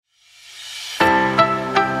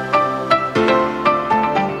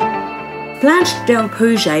Blanche del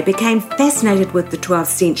Pouget became fascinated with the 12th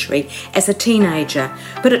century as a teenager,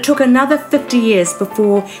 but it took another 50 years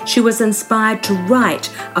before she was inspired to write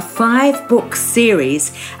a 5-book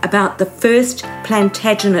series about the first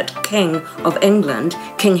Plantagenet king of England,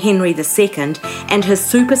 King Henry II, and his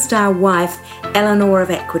superstar wife, Eleanor of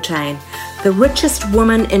Aquitaine, the richest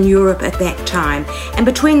woman in Europe at that time, and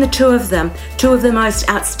between the two of them, two of the most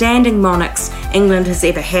outstanding monarchs England has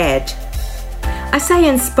ever had. I say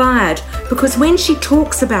inspired because when she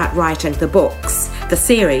talks about writing the books, the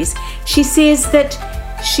series, she says that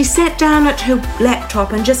she sat down at her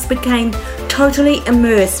laptop and just became totally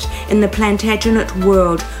immersed in the Plantagenet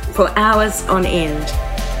world for hours on end.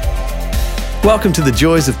 Welcome to the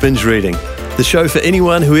Joys of Binge Reading, the show for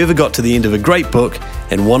anyone who ever got to the end of a great book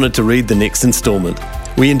and wanted to read the next instalment.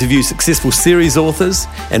 We interview successful series authors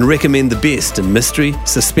and recommend the best in mystery,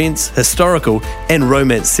 suspense, historical and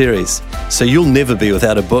romance series, so you'll never be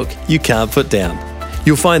without a book you can't put down.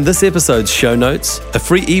 You'll find this episode's show notes, a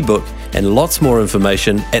free ebook and lots more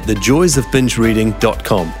information at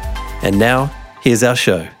thejoysofbingereading.com. And now, here's our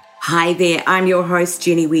show. Hi there, I'm your host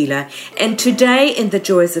Jenny Wheeler, and today in The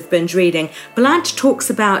Joys of Binge Reading, Blanche talks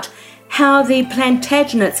about how the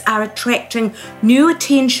Plantagenets are attracting new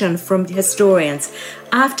attention from historians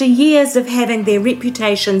after years of having their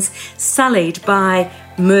reputations sullied by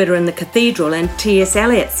Murder in the Cathedral and T.S.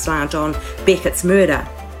 Eliot's slant on Beckett's murder.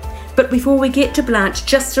 But before we get to Blanche,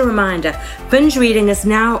 just a reminder, Binge Reading is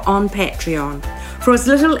now on Patreon. For as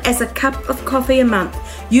little as a cup of coffee a month,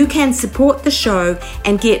 you can support the show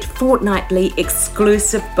and get fortnightly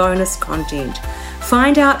exclusive bonus content.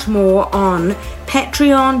 Find out more on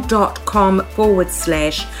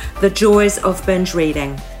patreon.com/The Joys of Binge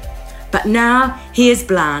Reading. But now, here's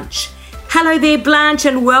Blanche. Hello there, Blanche,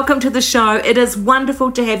 and welcome to the show. It is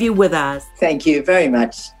wonderful to have you with us. Thank you very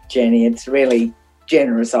much, Jenny. It's really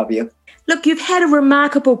generous of you. Look, you've had a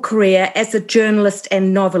remarkable career as a journalist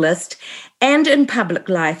and novelist, and in public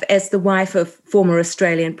life as the wife of former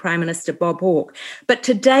Australian Prime Minister Bob Hawke. But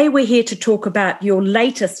today we're here to talk about your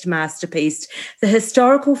latest masterpiece, the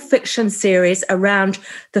historical fiction series around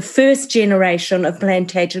the first generation of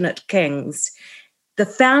Plantagenet kings, the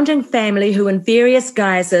founding family who in various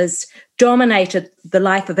guises dominated the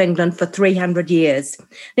life of England for 300 years.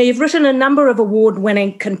 Now, you've written a number of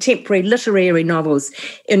award-winning contemporary literary novels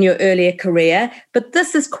in your earlier career, but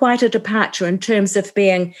this is quite a departure in terms of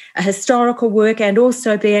being a historical work and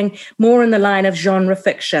also being more in the line of genre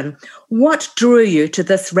fiction. What drew you to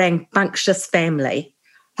this rambunctious family?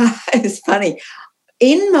 It's funny.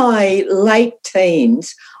 In my late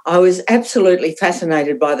teens, I was absolutely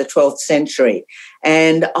fascinated by the 12th century,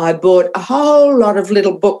 and I bought a whole lot of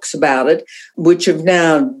little books about it, which have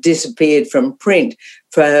now disappeared from print,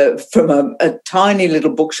 from a tiny little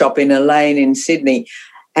bookshop in a lane in Sydney,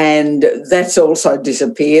 and that's also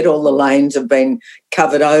disappeared. All the lanes have been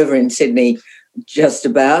covered over in Sydney, just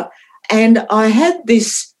about. And I had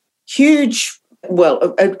this huge,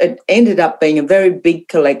 well, it ended up being a very big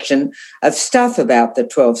collection of stuff about the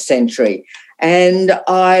 12th century. And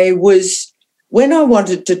when I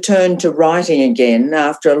wanted to turn to writing again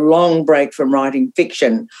after a long break from writing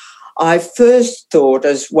fiction, I first thought,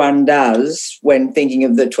 as one does when thinking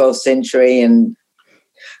of the 12th century and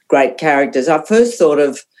great characters, I first thought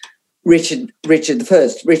of Richard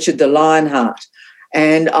the Lionheart.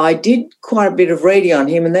 And I did quite a bit of reading on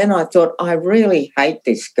him, and then I thought, I really hate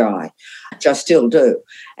this guy, which I still do.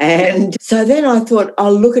 And so then I thought,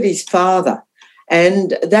 I'll look at his father.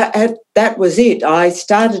 And that was it. I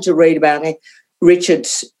started to read about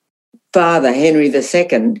Richard's father, Henry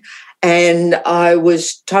II, and I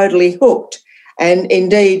was totally hooked. And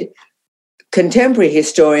indeed, contemporary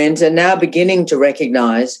historians are now beginning to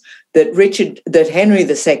recognise that Henry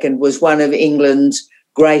II was one of England's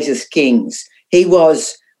greatest kings. He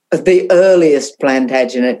was the earliest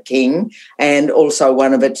Plantagenet king and also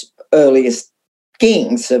one of its earliest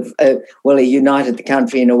kings. He united the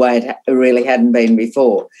country in a way it really hadn't been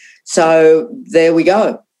before. So there we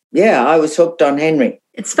go. Yeah, I was hooked on Henry.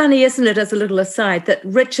 It's funny, isn't it, as a little aside, that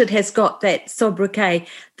Richard has got that sobriquet,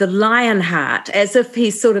 the Lionheart, as if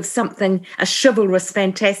he's sort of something, a chivalrous,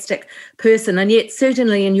 fantastic person, and yet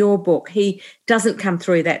certainly in your book he doesn't come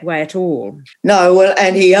through that way at all. No, well,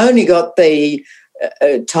 and he only got the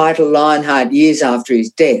title Lionheart years after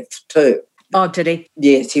his death too. Oh, did he?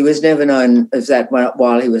 Yes, he was never known as that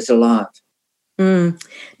while he was alive.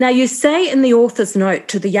 Now, you say in the author's note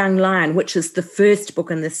to The Young Lion, which is the first book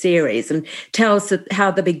in the series and tells how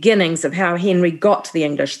the beginnings of how Henry got to the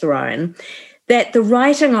English throne, that the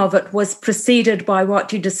writing of it was preceded by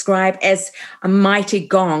what you describe as a mighty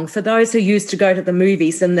gong. For those who used to go to the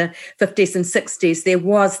movies in the 50s and 60s, there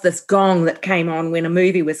was this gong that came on when a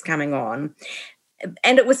movie was coming on.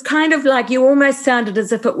 And it was kind of like you almost sounded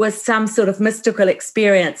as if it was some sort of mystical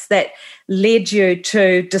experience that led you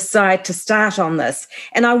to decide to start on this.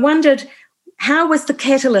 And I wondered, how was the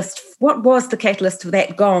catalyst? What was the catalyst for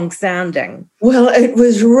that gong sounding? Well, it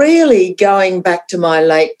was really going back to my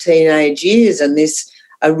late teenage years and this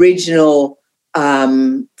original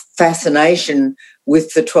fascination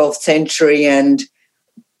with the 12th century and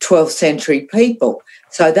 12th century people.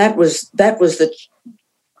 So that was the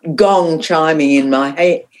gong chiming in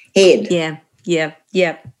my head.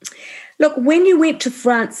 Yeah. Look, when you went to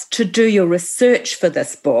France to do your research for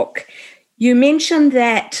this book, you mentioned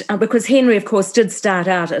that, because Henry, of course, did start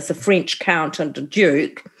out as a French count and a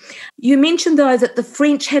duke, you mentioned, though, that the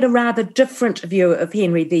French had a rather different view of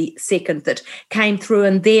Henry II that came through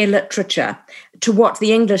in their literature to what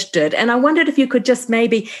the English did. And I wondered if you could just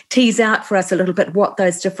maybe tease out for us a little bit what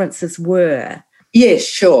those differences were. Yes,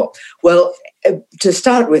 sure. Well, to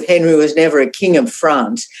start with, Henry was never a king of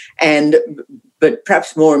France, but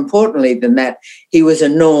perhaps more importantly than that, he was a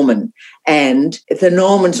Norman. And the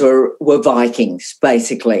Normans were Vikings,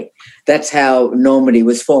 basically. That's how Normandy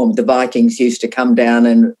was formed. The Vikings used to come down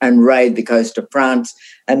and raid the coast of France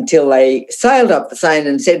until they sailed up the Seine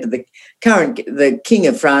and said to the king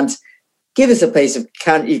of France, give us a piece of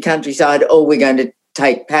your countryside or we're going to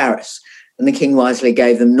take Paris. And the king wisely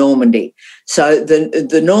gave them Normandy. So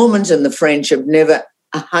the Normans and the French have never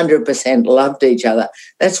 100% loved each other.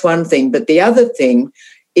 That's one thing. But the other thing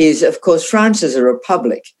is, of course, France is a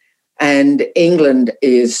republic and England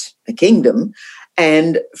is a kingdom,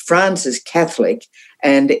 and France is Catholic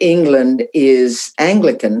and England is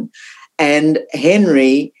Anglican, and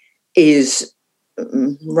Henry is,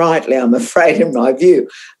 rightly, I'm afraid, in my view,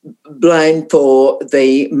 blamed for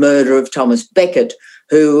the murder of Thomas Becket,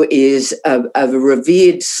 who is a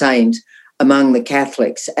revered saint among the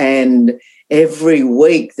Catholics. And every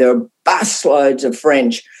week there are busloads of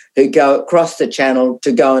French who go across the Channel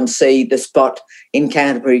to go and see the spot in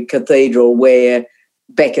Canterbury Cathedral where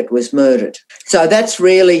Becket was murdered. So that's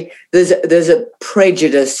really, there's a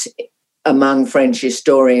prejudice among French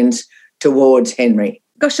historians towards Henry.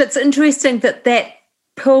 Gosh, it's interesting that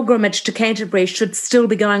pilgrimage to Canterbury should still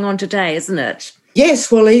be going on today, isn't it?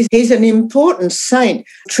 Yes, well, he's an important saint.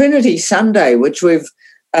 Trinity Sunday, which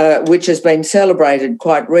has been celebrated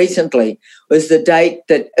quite recently, was the date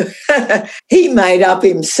that he made up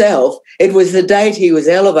himself. It was the date he was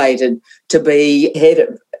elevated to be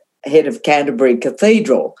head of Canterbury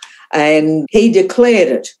Cathedral, and he declared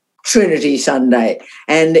it Trinity Sunday,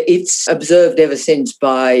 and it's observed ever since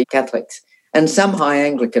by Catholics and some high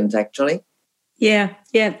Anglicans, actually. Yeah.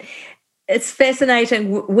 It's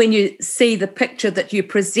fascinating when you see the picture that you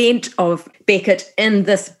present of Becket in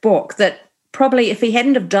this book, that probably if he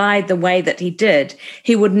hadn't have died the way that he did,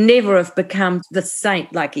 he would never have become the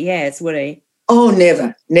saint like he has, would he? Oh,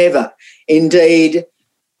 never. Indeed,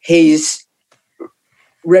 his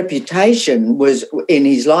reputation was, in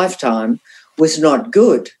his lifetime, was not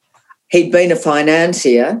good. He'd been a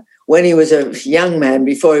financier when he was a young man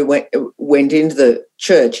before he went into the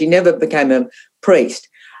church. He never became a priest.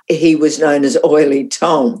 He was known as Oily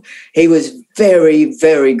Tom. He was very,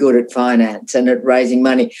 very good at finance and at raising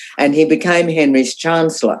money. And he became Henry's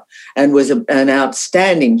chancellor and was an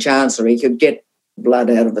outstanding chancellor. He could get blood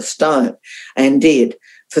out of a stone and did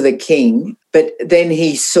for the king. But then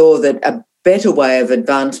he saw that a better way of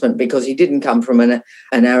advancement, because he didn't come from an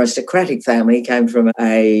aristocratic family, he came from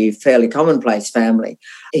a fairly commonplace family.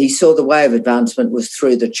 He saw the way of advancement was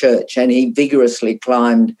through the church, and he vigorously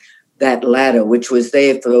climbed that ladder, which was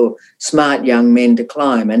there for smart young men to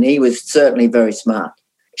climb, and he was certainly very smart,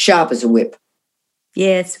 sharp as a whip.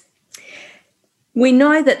 Yes. We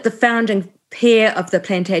know that the founding pair of the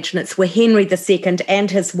Plantagenets were Henry II and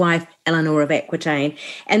his wife Eleanor of Aquitaine,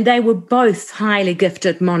 and they were both highly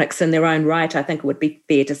gifted monarchs in their own right, I think it would be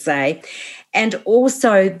fair to say. And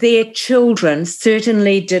also their children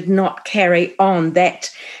certainly did not carry on that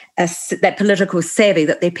political savvy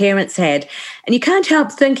that their parents had. And you can't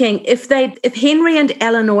help thinking, if Henry and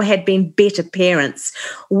Eleanor had been better parents,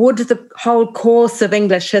 would the whole course of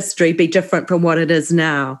English history be different from what it is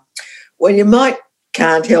now? Well, you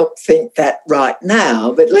can't help think that right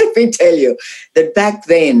now, but let me tell you that back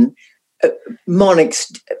then,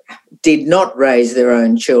 monarchs did not raise their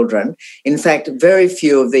own children. In fact, very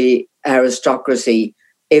few of the aristocracy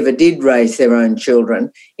ever did raise their own children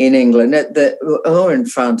in England, or in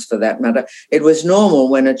France for that matter. It was normal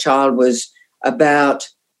when a child was about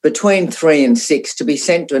between 3 and 6 to be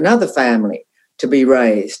sent to another family to be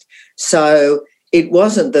raised. So it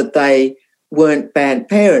wasn't that they weren't bad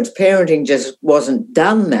parents. Parenting just wasn't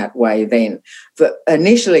done that way then.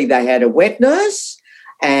 Initially, they had a wet nurse,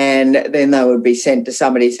 and then they would be sent to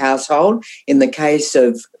somebody's household. In the case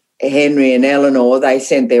of Henry and Eleanor, they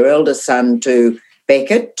sent their eldest son to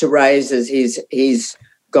Becket to raise as his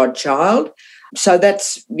godchild. So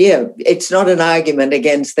it's not an argument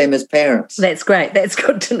against them as parents. That's great. That's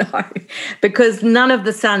good to know, because none of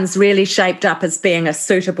the sons really shaped up as being a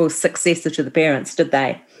suitable successor to the parents, did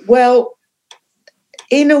they? Well,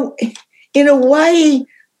 in a way,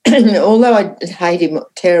 although I hate him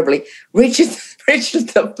terribly, Richard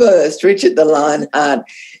the Lionheart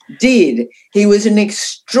did. He was an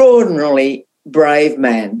extraordinarily brave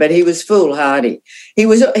man, but he was foolhardy. He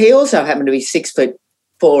also happened to be 6'4"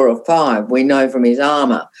 or 5", we know from his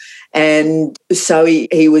armour. And so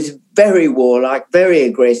he was very warlike, very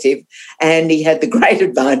aggressive, and he had the great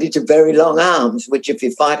advantage of very long arms, which if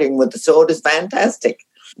you're fighting with the sword is fantastic.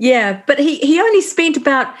 Yeah, but he only spent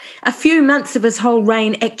about a few months of his whole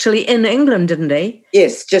reign actually in England, didn't he?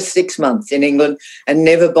 Yes, just 6 months in England, and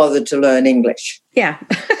never bothered to learn English. Yeah.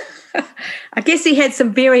 I guess he had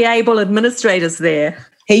some very able administrators there.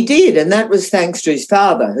 He did, and that was thanks to his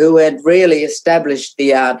father, who had really established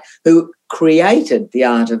the art, who created the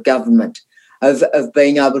art of government, of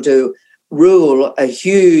being able to rule a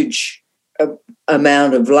huge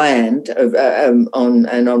amount of land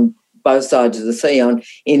on both sides of the sea,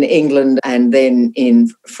 in England and then in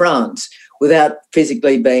France, without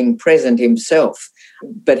physically being present himself,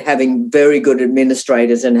 but having very good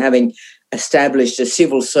administrators and having established a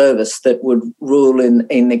civil service that would rule in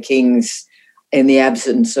the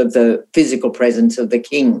absence of the physical presence of the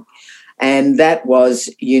king. And that was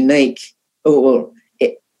unique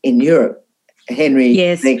in Europe. Henry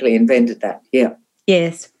uniquely invented that, yeah.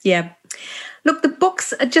 Yes, yeah. Look, the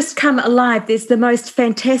books just come alive. There's the most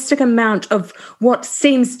fantastic amount of what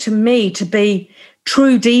seems to me to be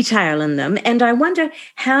true detail in them. And I wonder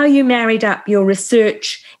how you married up your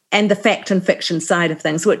research and the fact and fiction side of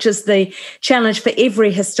things, which is the challenge for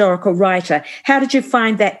every historical writer. How did you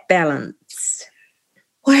find that balance?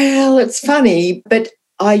 Well, it's funny, but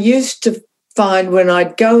I used to find when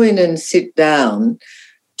I'd go in and sit down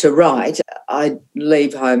to write, I'd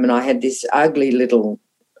leave home and I had this ugly little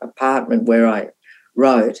apartment where I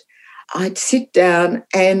wrote. I'd sit down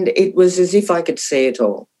and it was as if I could see it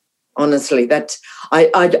all. Honestly,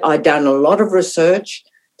 I'd done a lot of research,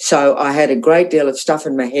 so I had a great deal of stuff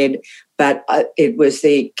in my head, but it was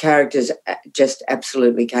the characters just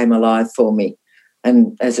absolutely came alive for me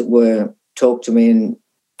and, as it were, talked to me and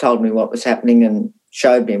told me what was happening and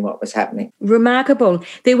showed me what was happening. Remarkable.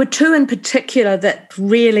 There were two in particular that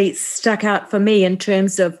really stuck out for me in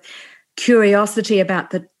terms of curiosity about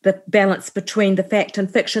the balance between the fact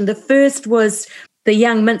and fiction. The first was the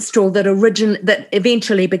young minstrel that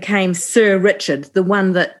eventually became Sir Richard, the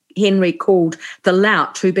one that Henry called the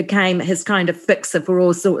lout, who became his kind of fixer for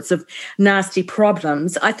all sorts of nasty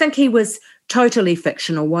problems. I think he was totally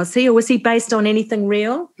fictional, was he? Or was he based on anything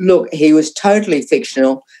real? Look, he was totally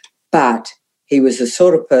fictional, but he was the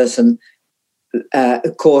sort of person,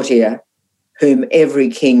 a courtier, whom every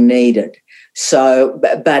king needed. So,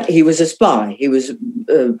 but he was a spy. He was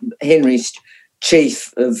Henry's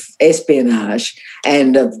chief of espionage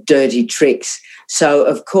and of dirty tricks. So,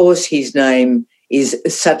 of course, his name is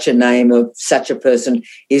such a name of such a person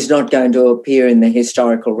is not going to appear in the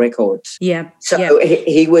historical records. Yeah. So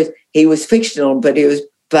he was fictional, but he was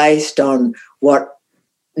based on what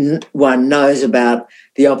one knows about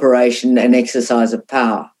the operation and exercise of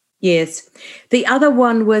power. Yes. The other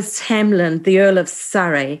one was Hamlin, the Earl of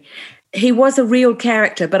Surrey. He was a real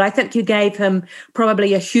character, but I think you gave him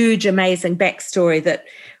probably a huge, amazing backstory that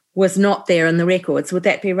was not there in the records. Would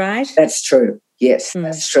that be right? That's true. Yes,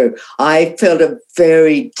 that's true. I felt a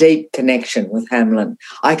very deep connection with Hamlin.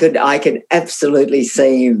 I could absolutely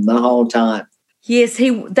see him the whole time. Yes,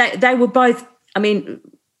 they were both. I mean,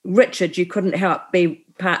 Richard, you couldn't help be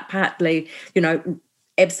partly,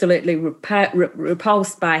 absolutely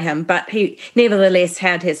repulsed by him, but he nevertheless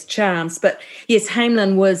had his charms. But yes,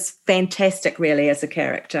 Hamlin was fantastic, really, as a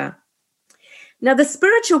character. Now, the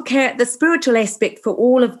spiritual aspect for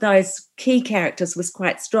all of those key characters was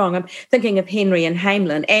quite strong. I'm thinking of Henry and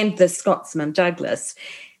Hamlin and the Scotsman Douglas.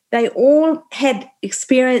 They all had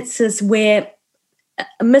experiences where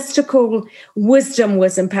mystical wisdom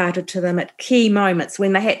was imparted to them at key moments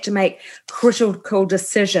when they had to make critical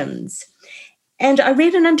decisions. And I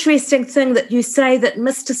read an interesting thing that you say that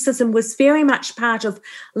mysticism was very much part of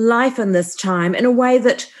life in this time in a way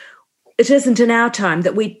that it isn't in our time,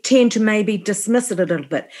 that we tend to maybe dismiss it a little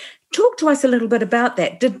bit. Talk to us a little bit about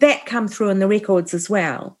that. Did that come through in the records as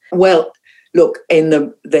well? Well, look, in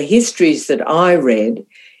the histories that I read,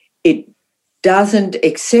 it doesn't,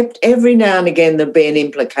 except every now and again there'd be an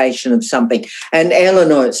implication of something. And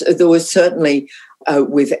Eleanor's, there was certainly,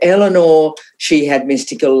 with Eleanor, she had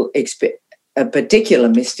a particular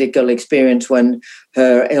mystical experience when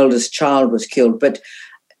her eldest child was killed. But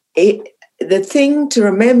the thing to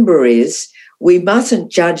remember is we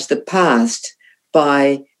mustn't judge the past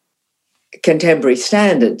by contemporary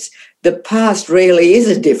standards. The past really is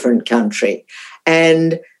a different country,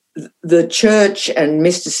 and the church and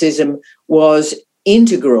mysticism was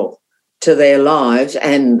integral to their lives,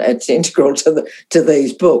 and it's integral to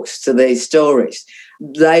these books, to these stories.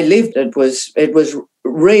 They lived it was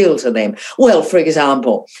real to them. Well, for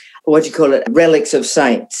example, relics of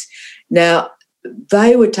saints. Now,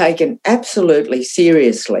 they were taken absolutely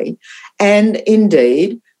seriously, and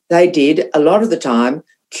indeed they did a lot of the time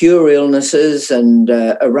cure illnesses and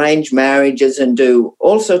arrange marriages and do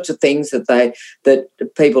all sorts of things that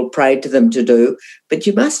people prayed to them to do. But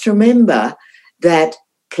you must remember that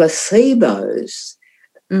placebos,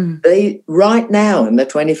 right now in the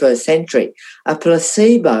 21st century, a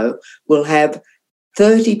placebo will have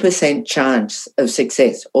 30% chance of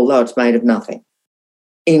success, although it's made of nothing,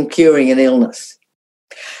 in curing an illness.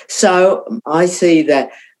 So I see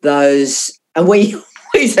that those, and we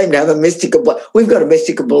seem to have we've got a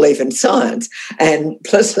mystical belief in science and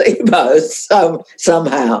placebos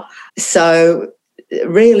somehow. So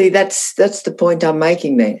really that's the point I'm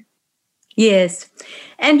making there. Yes.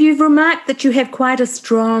 And you've remarked that you have quite a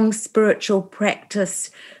strong spiritual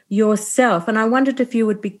practice yourself, and I wondered if you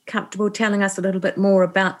would be comfortable telling us a little bit more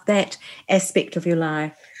about that aspect of your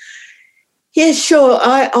life. Yes, sure.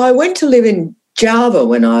 I went to live in Java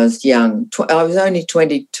when I was young. I was only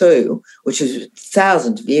 22, which is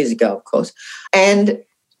thousands of years ago, of course. And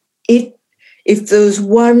if there was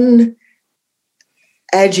one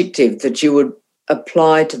adjective that you would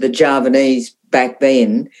apply to the Javanese back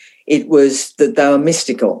then, it was that they were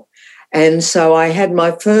mystical. And so I had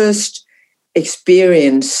my first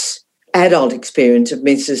adult experience of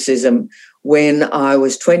mysticism when I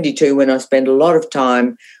was 22, when I spent a lot of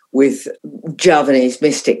time with Javanese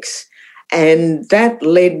mystics. And that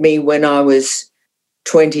led me, when I was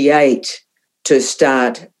 28, to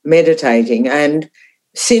start meditating. And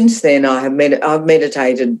since then I've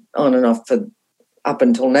meditated on and off for up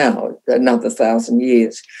until now, another 1,000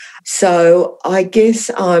 years. So I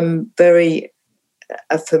guess I'm very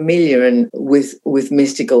familiar with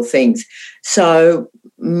mystical things. So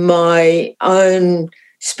my own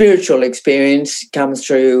spiritual experience comes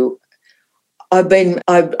through. I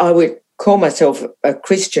would call myself a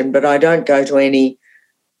Christian, but I don't go to any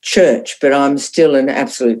church, but I'm still an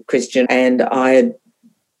absolute Christian. And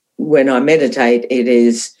when I meditate, it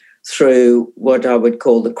is through what I would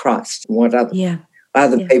call the Christ, what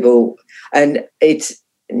other people, and it's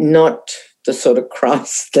not the sort of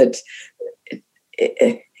Christ that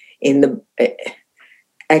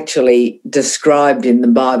actually described in the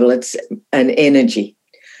Bible. It's an energy.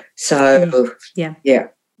 So yeah.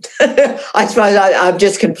 I suppose I've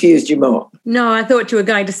just confused you more. No, I thought you were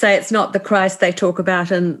going to say it's not the Christ they talk about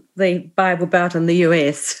in the Bible about in the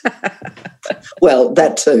US. Well,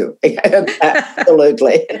 that too.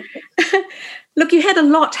 Absolutely. Look, you had a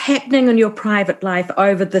lot happening in your private life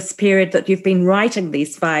over this period that you've been writing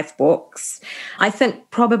these 5 books. I think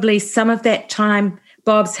probably some of that time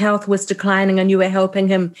Bob's health was declining and you were helping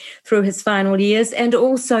him through his final years. And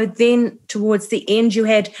also then towards the end, you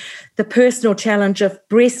had the personal challenge of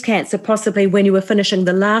breast cancer, possibly when you were finishing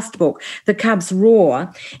the last book, The Cubs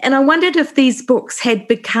Roar. And I wondered if these books had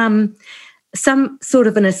become some sort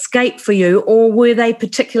of an escape for you, or were they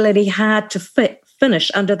particularly hard to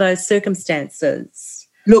finish under those circumstances?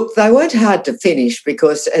 Look, they weren't hard to finish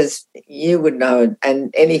because, as you would know,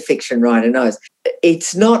 and any fiction writer knows,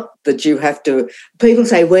 it's not that you have to. People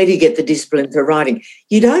say, where do you get the discipline for writing?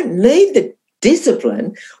 You don't need the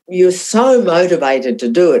discipline. You're so motivated to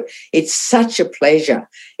do it. It's such a pleasure.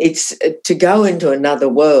 It's to go into another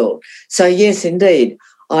world. So, yes, indeed,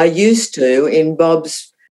 I used to, in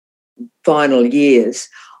Bob's final years,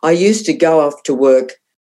 I used to go off to work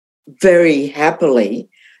very happily,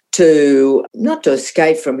 to not to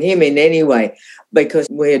escape from him in any way, because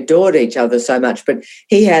we adored each other so much. But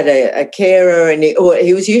he had a carer, and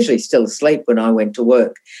he was usually still asleep when I went to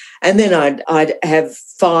work. And then I'd have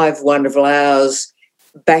 5 wonderful hours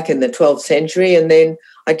back in the 12th century, and then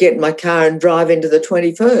I'd get in my car and drive into the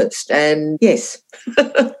 21st. And yes,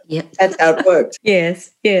 yep. That's how it worked.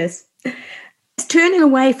 Yes. Turning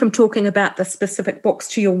away from talking about the specific books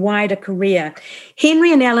to your wider career,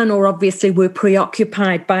 Henry and Eleanor obviously were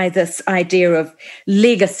preoccupied by this idea of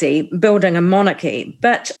legacy, building a monarchy,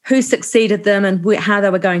 but who succeeded them and how they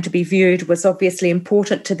were going to be viewed was obviously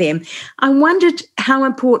important to them. I wondered how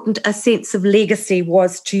important a sense of legacy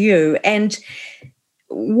was to you and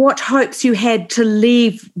what hopes you had to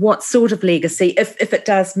leave what sort of legacy, if it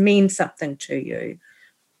does mean something to you.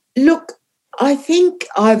 Look, I think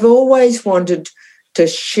I've always wanted to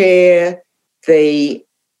share the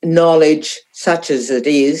knowledge, such as it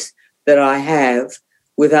is, that I have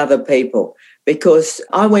with other people, because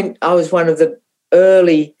I was one of the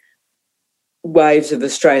early waves of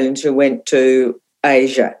Australians who went to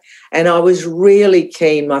Asia, and I was really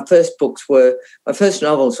keen. My first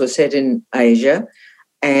novels were set in Asia,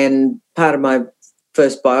 and part of my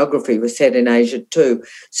first biography was set in Asia too,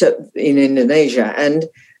 so in Indonesia. And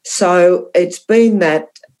so it's been that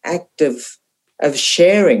act of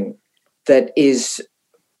sharing that is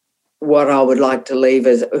what I would like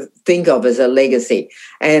to think of as a legacy.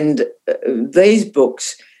 And these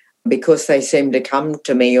books, because they seem to come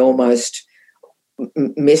to me almost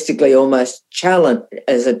mystically, almost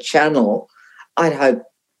as a channel, I'd hope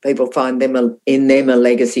people find in them a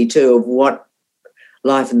legacy too of what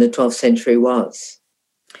life in the 12th century was.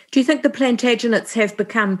 Do you think the Plantagenets have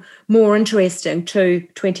become more interesting to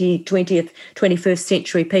 20th, 21st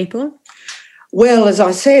century people? Well, as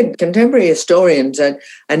I said, contemporary historians are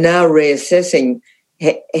now reassessing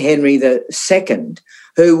Henry II,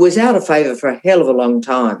 who was out of favour for a hell of a long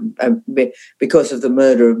time because of the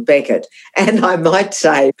murder of Becket. And I might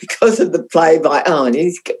say because of the play by,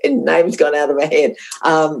 his name's gone out of my head.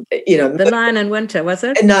 The Lion in Winter, was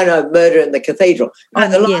it? No, Murder in the Cathedral.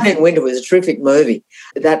 The Lion in Winter was a terrific movie.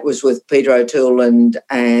 That was with Peter O'Toole and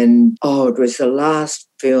it was the last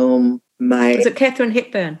film made. Was it Catherine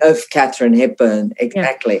Hepburn? Of Catherine Hepburn,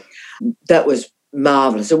 exactly. Yeah. That was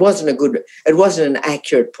marvellous. It wasn't an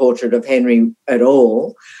accurate portrait of Henry at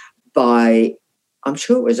all by, I'm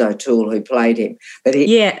sure it was O'Toole who played him. But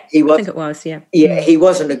I think it was, yeah. Yeah, he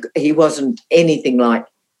wasn't anything like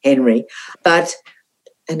Henry.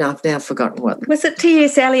 And I've now forgotten what. Was it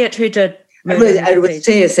T.S. Eliot who did Murder in the Cathedral? It was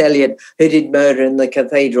T.S. Eliot who did Murder in the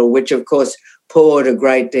Cathedral, which of course poured a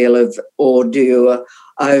great deal of ordure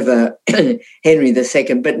over Henry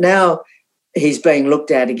II. But now he's being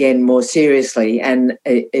looked at again more seriously, and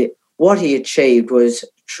what he achieved was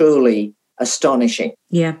truly astonishing.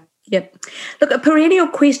 Yeah, yep. Look, a perennial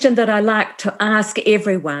question that I like to ask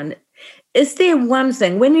everyone, is there one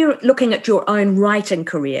thing, when you're looking at your own writing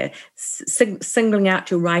career, singling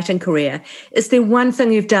out your writing career, is there one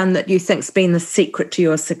thing you've done that you think's been the secret to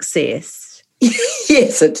your success?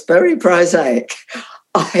 Yes, it's very prosaic.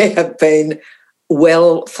 I have been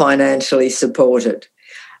well financially supported.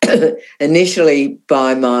 Initially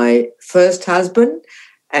by my first husband,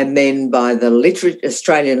 and then by the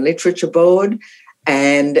Australian Literature Board,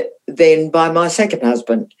 and then by my second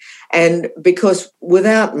husband. And because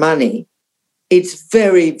without money, it's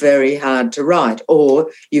very, very hard to write, or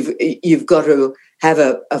you've got to have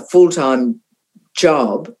a full-time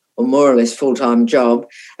job, or more or less full-time job,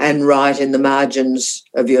 and write in the margins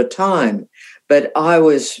of your time. But I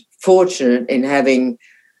was fortunate in having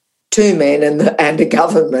two men and a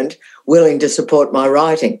government willing to support my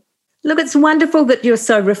writing. Look, it's wonderful that you're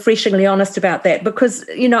so refreshingly honest about that, because,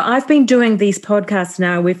 I've been doing these podcasts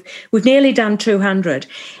now. We've nearly done 200.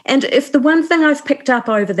 And if the one thing I've picked up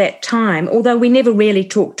over that time, although we never really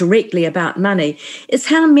talk directly about money, is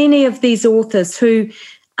how many of these authors who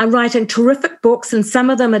are writing terrific books, and some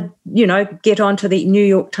of them are, get onto the New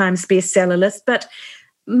York Times bestseller list, but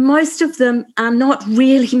most of them are not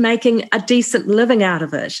really making a decent living out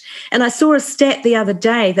of it. And I saw a stat the other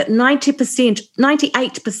day that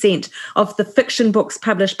 98% of the fiction books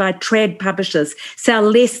published by trad publishers sell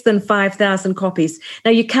less than 5,000 copies.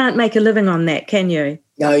 Now, you can't make a living on that, can you?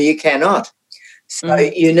 No, you cannot. So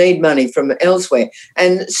you need money from elsewhere.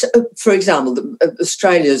 And so, for example,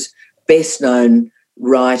 Australia's best-known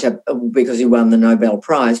writer, because he won the Nobel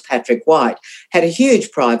Prize, Patrick White, had a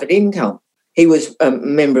huge private income. He was a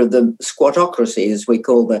member of the squattocracy, as we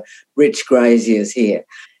call the rich graziers here.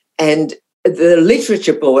 And the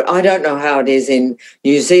Literature Board, I don't know how it is in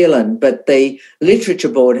New Zealand, but the Literature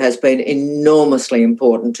Board has been enormously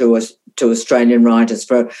important to us, to Australian writers,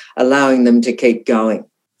 for allowing them to keep going.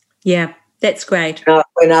 Yeah, that's great.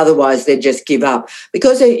 When otherwise they'd just give up,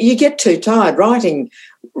 because you get too tired. Writing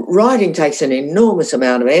takes an enormous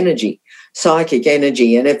amount of energy, psychic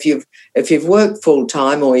energy, and if you've worked full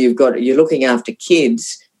time, or you're looking after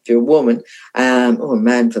kids, if you're a woman or a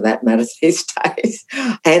man for that matter these days,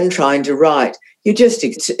 and trying to write,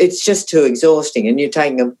 it's just too exhausting, and you're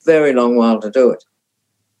taking a very long while to do it.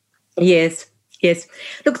 Yes.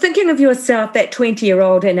 Look, thinking of yourself, that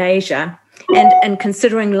 20-year-old in Asia, and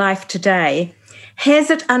considering life today, has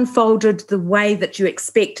it unfolded the way that you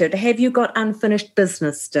expected? Have you got unfinished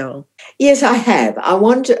business still? Yes, I have.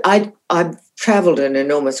 I've travelled an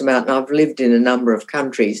enormous amount, and I've lived in a number of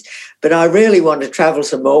countries, but I really want to travel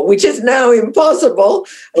some more, which is now impossible.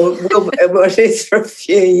 It is for a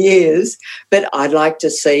few years, but I'd like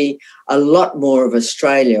to see a lot more of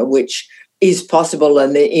Australia, which is possible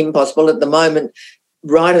and impossible at the moment.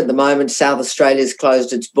 Right at the moment, South Australia's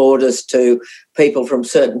closed its borders to people from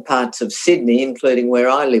certain parts of Sydney, including where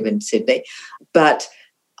I live in Sydney. But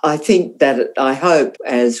I hope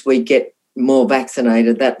as we get more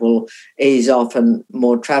vaccinated, that will ease off and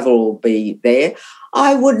more travel will be there.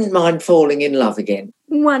 I wouldn't mind falling in love again.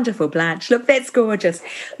 Wonderful, Blanche. Look, that's gorgeous.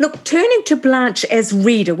 Look, turning to Blanche as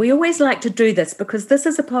reader, we always like to do this because this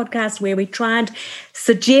is a podcast where we try and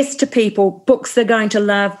suggest to people books they're going to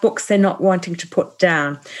love, books they're not wanting to put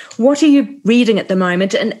down. What are you reading at the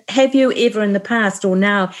moment, and have you ever in the past or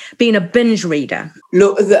now been a binge reader?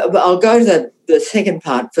 Look, I'll go to the second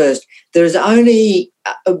part first. There's only,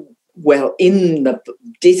 in the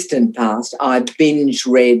distant past, I binge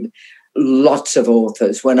read lots of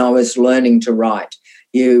authors when I was learning to write.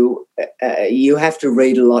 You have to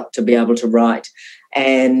read a lot to be able to write.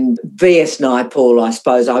 And V.S. Naipaul, I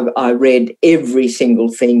suppose, I read every single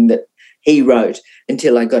thing that he wrote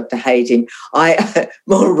until I got to hate him.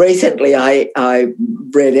 More recently, I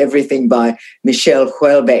read everything by Michel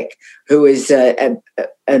Houellebecq, who is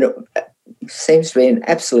seems to be an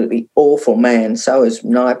absolutely awful man. So is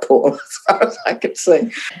Naipaul, as far as I can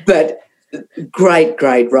see. But great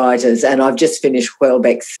writers, and I've just finished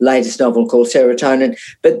Houellebecq's latest novel called Serotonin.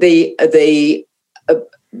 But the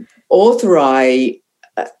author I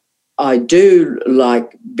do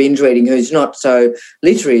like binge reading, who's not so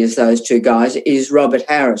literary as those two guys, is Robert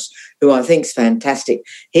Harris, who I think is fantastic.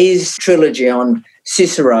 His trilogy on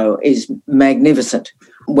Cicero is magnificent.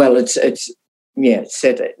 Well, it's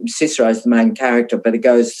Cicero's the main character, but it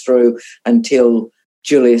goes through until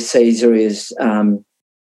Julius Caesar is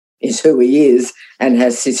who he is and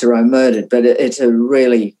has Cicero murdered. But it's a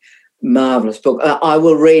really marvellous book. I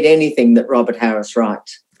will read anything that Robert Harris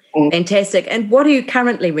writes. Fantastic. And what are you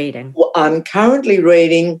currently reading? Well, I'm currently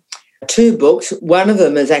reading two books. One of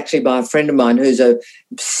them is actually by a friend of mine who's a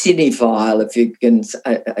cinephile,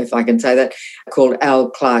 if I can say that, called Al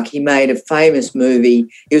Clark. He made a famous movie.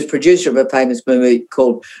 He was producer of a famous movie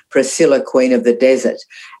called Priscilla, Queen of the Desert.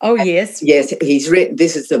 Oh, yes. Yes, he's written.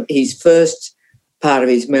 This is his first part of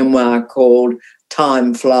his memoir called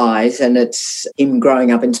Time Flies, and it's him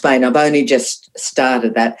growing up in Spain. I've only just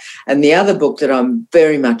started that. And the other book that I'm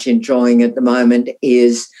very much enjoying at the moment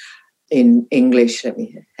is in English.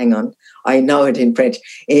 Hang on. I know it in French.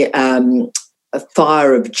 A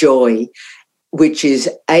Fire of Joy, which is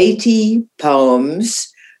 80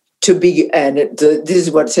 poems to be, and this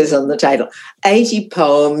is what it says on the title, 80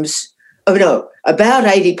 poems, about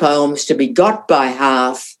 80 poems to be got by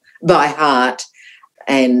heart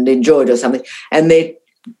and enjoyed or something. And they're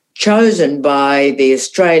chosen by the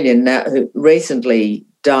Australian who recently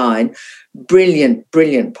died, brilliant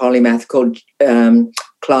polymath called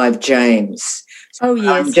Clive James. Oh, yes.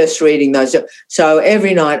 I'm just reading those. So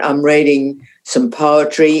every night I'm reading some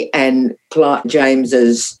poetry and Clive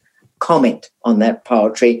James's comment on that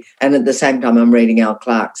poetry, and at the same time I'm reading Al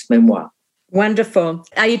Clark's memoir. Wonderful.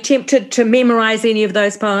 Are you tempted to memorise any of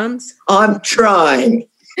those poems? I'm trying.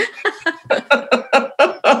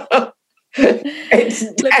 It's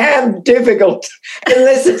damn difficult,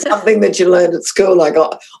 unless it's something that you learned at school, like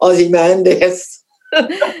Ozymandias.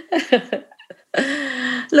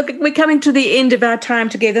 Look, we're coming to the end of our time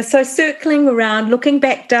together. So circling around, looking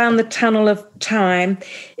back down the tunnel of time,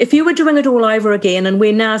 if you were doing it all over again, and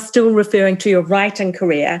we're now still referring to your writing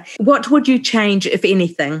career, what would you change, if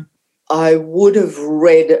anything? I would have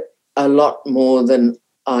read a lot more than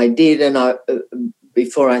I did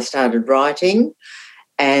before I started writing,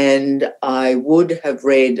 and I would have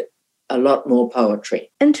read a lot more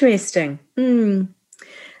poetry. Interesting.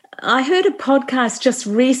 I heard a podcast just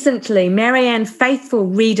recently, Marianne Faithfull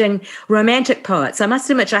reading romantic poets. I must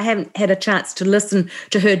admit I haven't had a chance to listen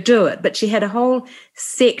to her do it, but she had a whole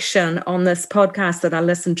section on this podcast that I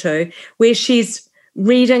listened to where she's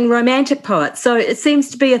reading romantic poets. So it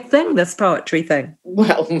seems to be a thing, this poetry thing.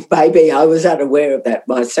 Well, maybe I was unaware of that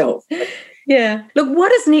myself. Yeah. Look,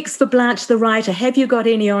 what is next for Blanche the writer? Have you got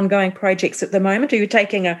any ongoing projects at the moment? Are you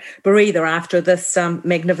taking a breather after this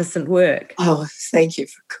magnificent work? Oh, thank you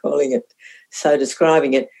for calling it,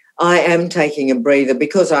 describing it. I am taking a breather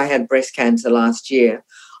because I had breast cancer last year.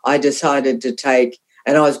 I decided to take,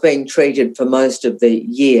 and I was being treated for most of the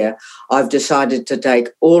year, I've decided to take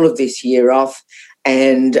all of this year off,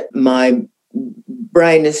 and my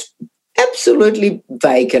brain is absolutely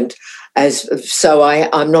vacant, so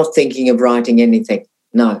I'm not thinking of writing anything,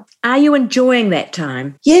 no. Are you enjoying that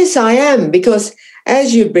time? Yes, I am, because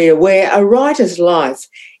as you'd be aware, a writer's life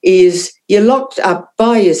is you're locked up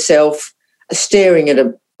by yourself, staring at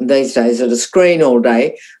these days at a screen all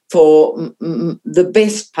day for the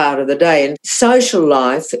best part of the day. And social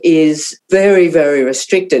life is very, very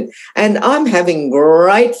restricted. And I'm having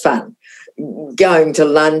great fun going to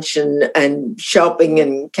lunch and shopping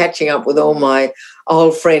and catching up with all my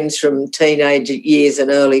old friends from teenage years and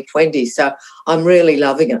early 20s. So I'm really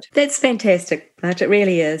loving it. That's fantastic, Blanche. It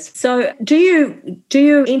really is. So do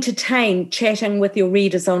you entertain chatting with your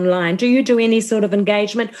readers online? Do you do any sort of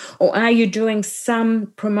engagement, or are you doing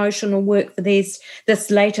some promotional work for this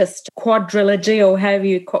latest quadrilogy, or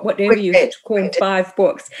whatever you call 5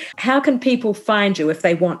 books? How can people find you if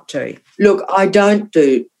they want to? Look, I don't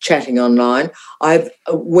do chatting online.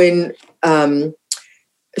 When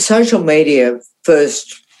social media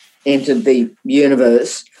first entered the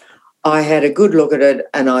universe, I had a good look at it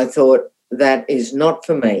and I thought, that is not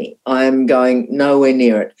for me. I'm going nowhere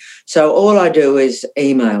near it. So all I do is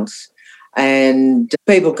emails, and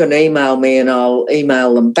people can email me and I'll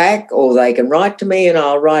email them back, or they can write to me and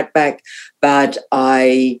I'll write back. But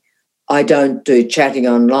I don't do chatting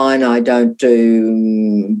online. I don't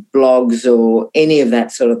do blogs or any of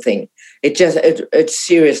that sort of thing. It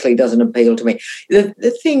seriously doesn't appeal to me.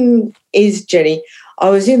 The thing is, Jenny, I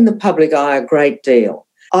was in the public eye a great deal.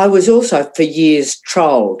 I was also for years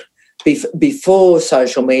trolled before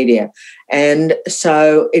social media, and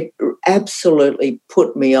so it absolutely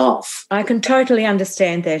put me off. I can totally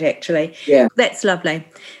understand that, actually. Yeah. That's lovely.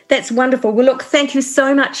 That's wonderful. Well, look, thank you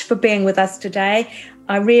so much for being with us today.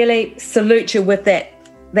 I really salute you with that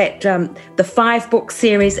the 5-book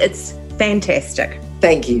series. It's fantastic.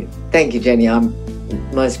 Thank you, Jenny. I'm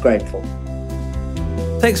most grateful.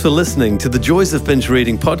 Thanks for listening to the Joys of Binge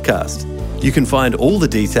Reading podcast. You can find all the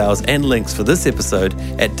details and links for this episode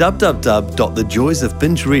at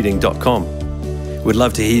www.thejoysofbingereading.com. We'd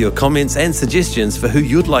love to hear your comments and suggestions for who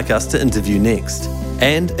you'd like us to interview next.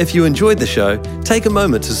 And if you enjoyed the show, take a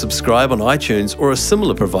moment to subscribe on iTunes or a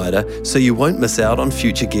similar provider so you won't miss out on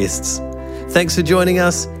future guests. Thanks for joining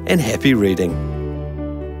us, and happy reading.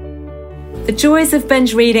 The Joys of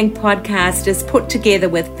Binge Reading podcast is put together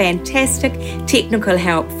with fantastic technical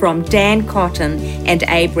help from Dan Cotton and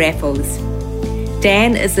Abe Raffles.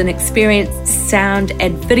 Dan is an experienced sound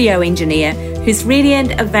and video engineer who's ready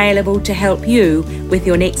and available to help you with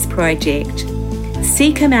your next project.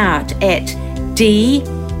 Seek him out at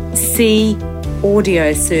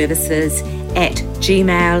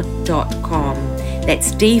dcaudioservices@gmail.com.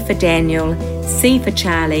 That's D for Daniel, C for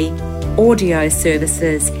Charlie,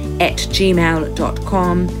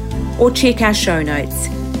 audioservices@gmail.com, or check our show notes.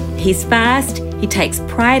 He's fast, he takes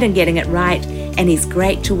pride in getting it right, and he's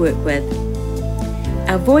great to work with.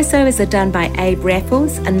 Our voiceovers are done by Abe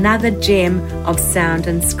Raffles, another gem of sound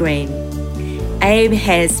and screen. Abe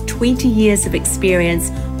has 20 years of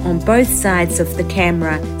experience on both sides of the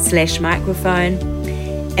camera/microphone,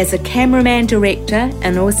 as a cameraman director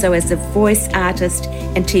and also as a voice artist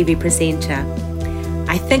and TV presenter.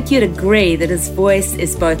 I think you'd agree that his voice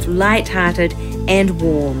is both light-hearted and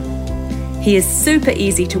warm. He is super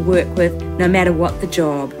easy to work with no matter what the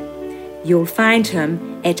job. You'll find him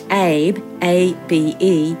at Abe,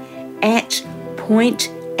 A-B-E, at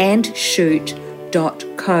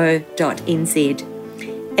pointandshoot.co.nz.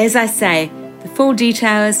 As I say, the full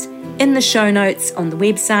details in the show notes on the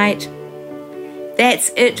website.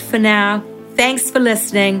 That's it for now. Thanks for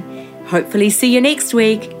listening. Hopefully see you next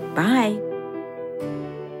week. Bye.